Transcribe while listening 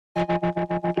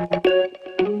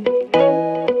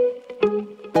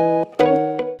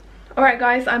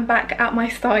guys, I'm back at my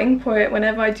starting point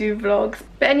whenever I do vlogs.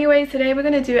 But anyways, today we're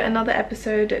going to do another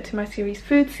episode to my series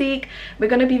Food Seek. We're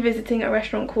going to be visiting a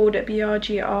restaurant called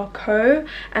BRGR Co,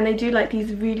 and they do like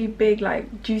these really big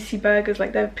like juicy burgers.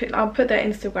 Like I'll put their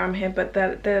Instagram here, but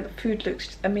their food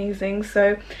looks amazing.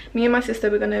 So me and my sister,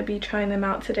 we're going to be trying them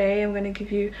out today. I'm going to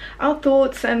give you our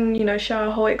thoughts and, you know, share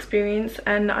our whole experience.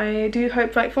 And I do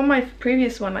hope, like from my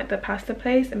previous one, like the pasta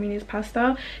place, Amelia's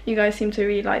Pasta, you guys seem to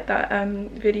really like that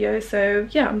video. So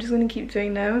yeah, I'm just going to keep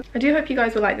doing them. I do hope you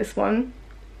guys will like this one.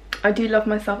 I do love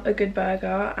myself a good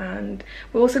burger, and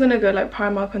we're also going to go like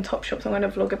Primark and Topshop, so I'm going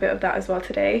to vlog a bit of that as well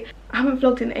today. I haven't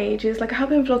vlogged in ages. Like I have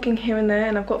been vlogging here and there,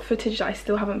 and I've got footage that I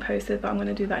still haven't posted, but I'm going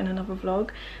to do that in another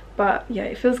vlog. But yeah,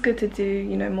 it feels good to do,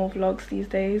 you know, more vlogs these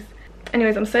days.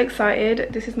 Anyways, I'm so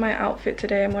excited. This is my outfit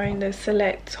today. I'm wearing the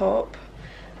Select top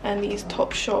and these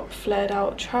Topshop flared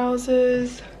out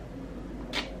trousers.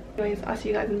 Anyways, I'll see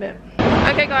you guys in a bit.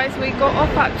 Okay guys, we got off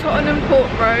at Tottenham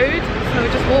Court Road, so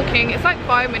we're just walking. It's like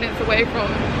 5 minutes away from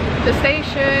the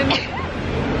station.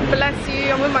 Bless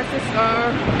you, I'm with my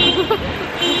sister.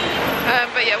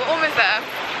 But yeah, we're almost there.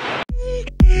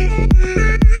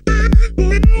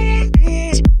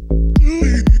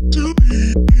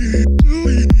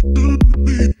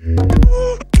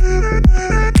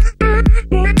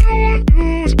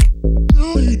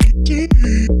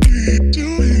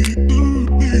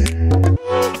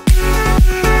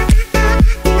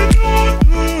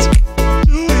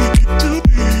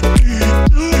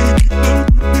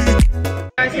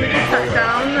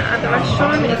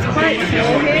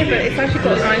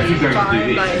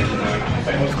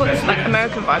 It's got this like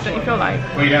American vibe, don't you feel like?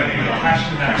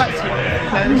 Quite close.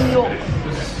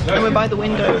 And we're by the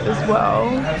window as well.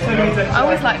 I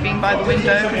always like being by the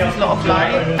window because there's a lot of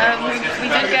light. We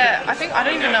did get, I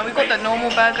don't even know, we got the normal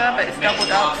burger, but it's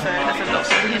doubled up, so there's a lot of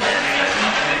food in it.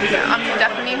 So yeah, I'm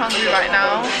definitely hungry right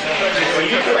now. We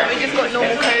just got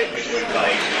normal Coke.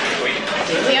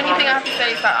 The only thing I have to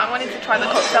say is that I wanted to try the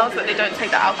cocktails, but they don't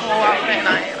take the alcohol out of it, and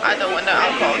I don't want no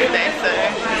alcohol today, so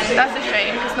that's a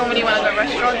shame, because normally when I go to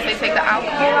restaurants they take the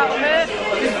alcohol out of it,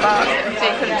 but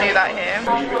they couldn't do that here.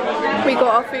 We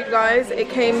got our food, guys. It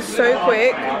came so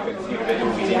quick.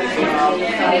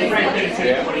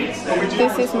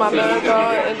 This is my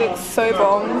burger. It looks so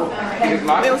bomb.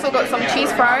 We also got some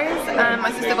cheese fries, and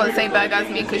my sister got the same burger as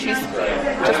me because she's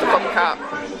just a copycat.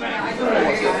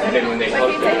 Can you take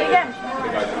it again?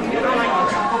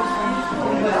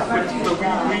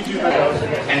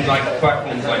 And like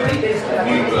platforms like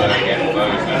Uber and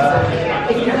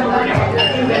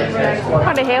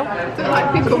How the hell? Do you like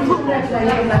pickle?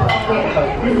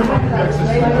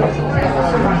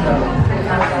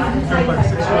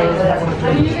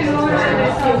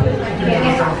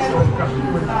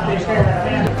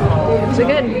 Is it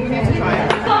good? You need to try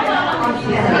it.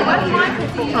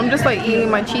 I'm just like eating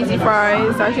my cheesy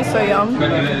fries. They're actually so yum.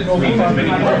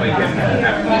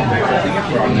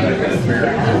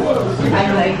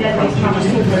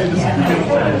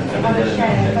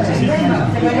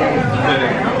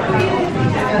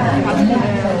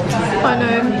 I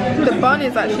know, the bun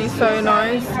is actually so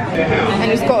nice,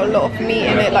 and it's got a lot of meat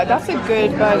in it. Like that's a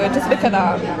good burger. Just look at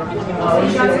that.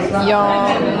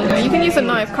 Yum. You can use a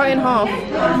knife, cut it in half.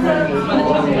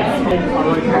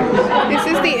 This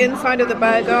is the inside of the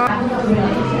burger,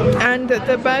 and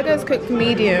the burger is cooked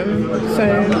medium, so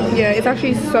yeah, it's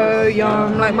actually so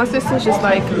yum. Like my sister's just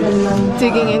like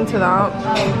digging into that.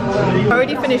 I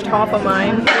already finished half of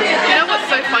mine. You know what's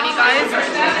so funny, guys?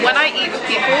 When I eat with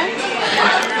people,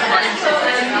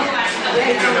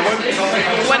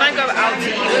 when I go out to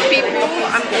eat with people,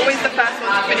 I'm always the first one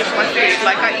to finish my food.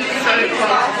 Like I eat so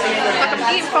fast. Like I'm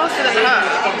eating faster than her,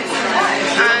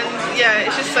 and yeah,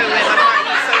 it's just so weird. Like I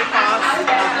eat so fast,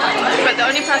 but the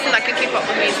only person that can keep up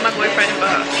with me is my boyfriend.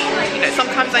 But you know,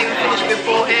 sometimes I even finish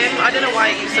before him. I don't know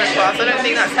why I eat so fast. I don't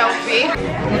think that's healthy.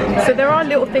 So there are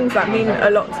little things that mean a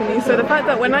lot to me. So the fact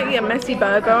that when I eat a messy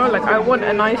burger, like I want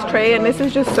a nice tray, and this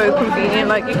is just so convenient.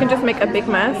 Like you can just make a big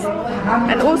mess,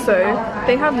 and also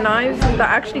they have knives that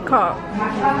actually cut.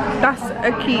 That's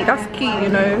a key. That's key, you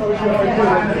know.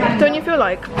 Don't you feel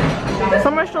like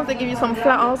some restaurants they give you some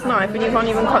flat ass knife and you can't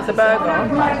even cut the burger,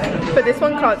 but this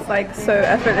one cuts like so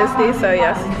effortlessly. So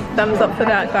yes, thumbs up for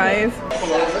that, guys.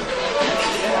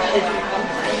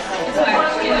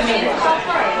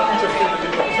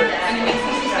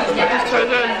 It's so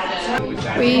good.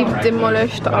 We've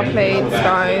demolished our plates,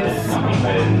 guys.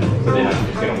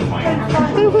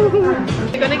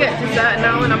 We're gonna get dessert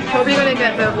now, and I'm probably gonna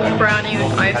get the brownie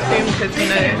with ice cream because, you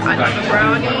know, I love a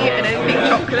brownie and anything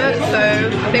chocolate, so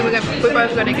I think we're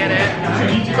both gonna get it.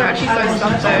 We're actually so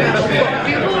stuffed though, but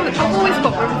I've always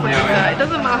got room for dessert. It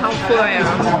doesn't matter how full I am,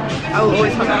 I will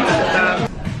always have room for dessert.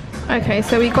 Okay,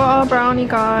 so we got our brownie,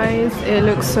 guys. It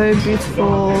looks so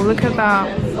beautiful. Look at that.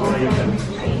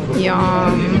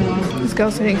 Yum. This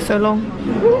girl's taking so long.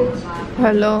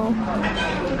 Hello.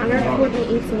 I'm recording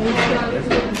eating.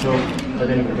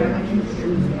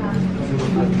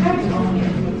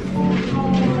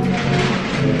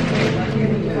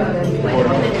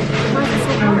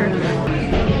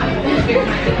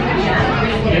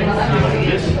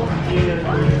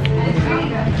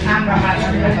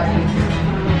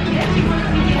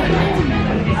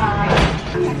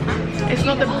 It's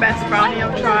not the best brownie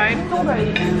I've tried.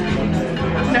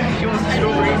 No, she wants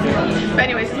strawberries. But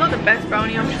anyways, it's not the best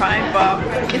brownie I've tried, but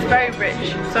it's very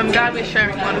rich. So I'm glad we're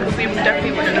sharing one because we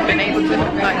definitely wouldn't have been able to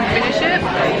like finish it.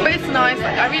 But it's nice.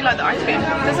 Like, I really like the ice cream.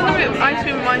 Doesn't the ice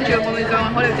cream remind you of when we go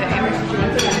on holiday?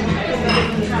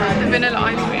 The vanilla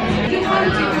ice cream.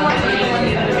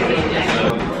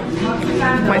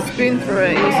 My spoon through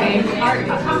it, you see.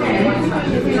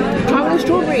 I want a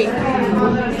strawberry.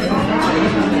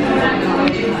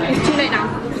 It's too late now.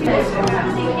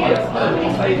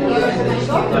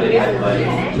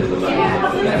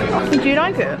 Do you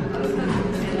like it?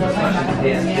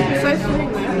 So sweet.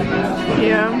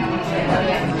 Yeah.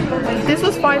 This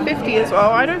was $5.50 as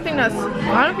well. I don't think that's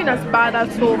bad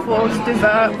at all for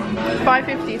dessert.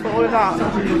 $5.50 for all of that.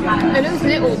 It looks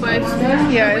little, but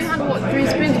yeah, we had what, 3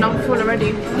 spoons and I'm full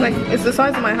already. Like, it's the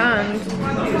size of my hand,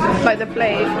 like the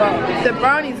plate, but the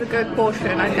brownie's a good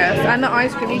portion, I guess. And the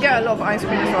ice cream, you get a lot of ice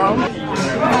cream as well.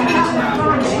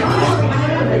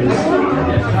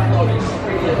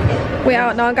 We're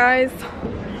out now, guys.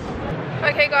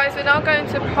 Okay guys, we're now going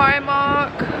to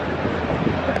Primark.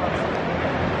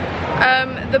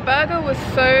 The burger was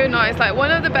so nice, like one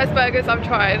of the best burgers I've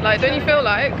tried. Like, don't you feel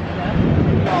like? I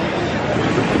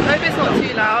hope it's not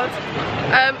too loud.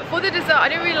 For the dessert, I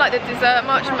didn't really like the dessert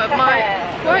much, but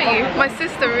my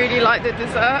sister really liked the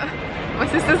dessert. My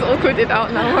sister's awkwarded it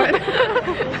out now, right?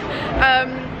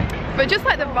 But just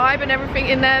like the vibe and everything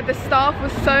in there, the staff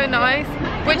was so nice,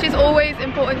 which is always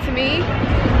important to me.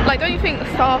 Like, don't you think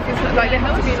staff is like, they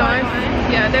have to be nice?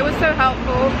 Yeah, they were so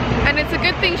helpful, and it's a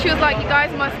good thing she was like, you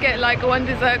guys must get like one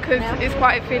dessert because it's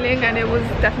quite filling, and it was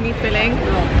definitely filling.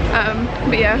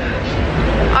 But yeah,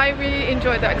 I really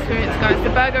enjoyed that experience, guys. The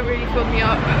burger really filled me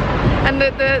up, and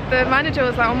the manager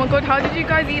was like, oh my god, how did you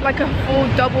guys eat like a full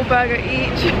double burger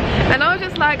each? And I was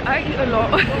just like, I eat a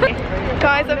lot.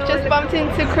 Guys, I've just bumped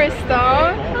into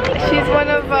Krista. She's one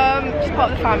of she's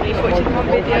part of the family. She watches my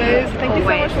videos. Thank you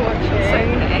so much for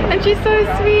watching. And she's so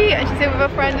sweet, and she's here with a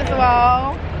friend as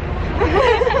well.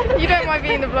 You don't mind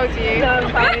being in the vlog, do you? No,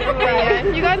 I'm fine. Yeah,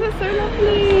 you guys are so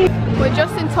lovely. We're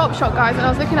just in Topshop, guys, and I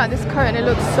was looking at this coat and it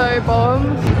looks so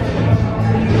bomb.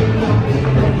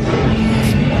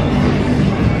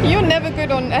 You're never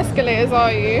good on escalators,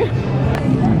 are you?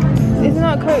 Isn't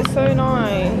that coat so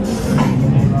nice?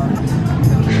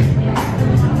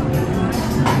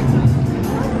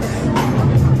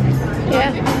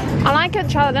 Yeah, I like it,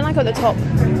 Charlotte, then I got the top.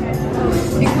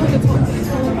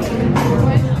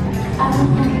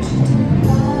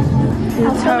 I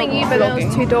was filming you, but it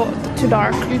was too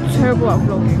dark. You're terrible at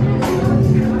vlogging.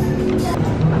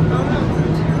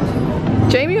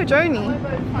 Jamie or Joni?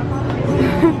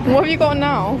 What have you got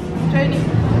now? Joni.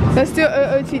 Let's do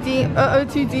OOTD.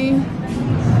 OOTD.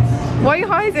 Why are you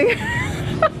hiding?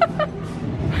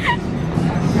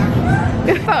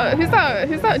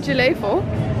 Who's that gilet for?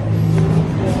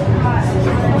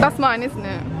 That's mine, isn't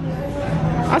it?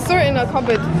 I saw it in her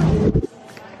cupboard.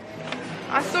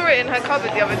 I saw it in her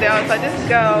cupboard the other day. I was like, this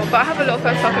girl. But I have a lot of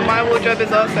her stuff in my wardrobe as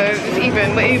well, so it's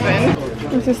even. We're even.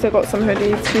 My sister got some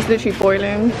hoodies. She's literally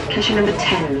boiling. Question number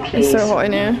 10, please. It's so hot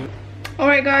in here.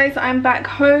 Alright guys, I'm back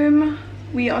home.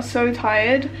 We are so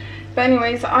tired. But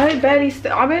anyways, I barely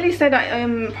stayed at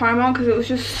Primark because it was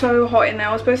just so hot in there.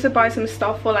 I was supposed to buy some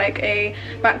stuff for like a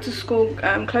back to school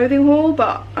clothing haul,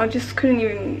 but I just couldn't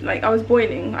even, like, I was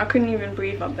boiling. I couldn't even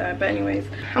breathe up there. But anyways,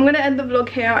 I'm gonna end the vlog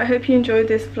here. I hope you enjoyed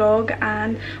this vlog,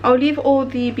 and I'll leave all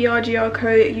the BRGR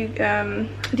code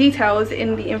details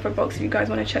in the info box if you guys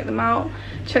want to check them out.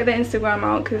 Check their Instagram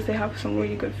out because they have some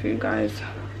really good food, guys.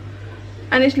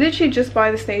 And it's literally just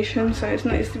by the station, so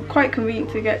it's quite convenient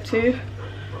to get to.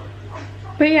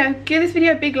 But yeah, give this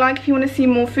video a big like if you want to see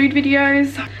more food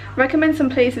videos. Recommend some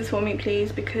places for me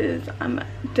please, because I'm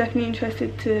definitely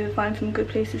interested to find some good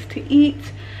places to eat.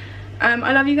 I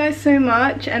love you guys so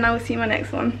much, and I will see you in my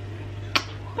next one.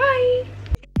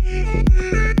 Bye.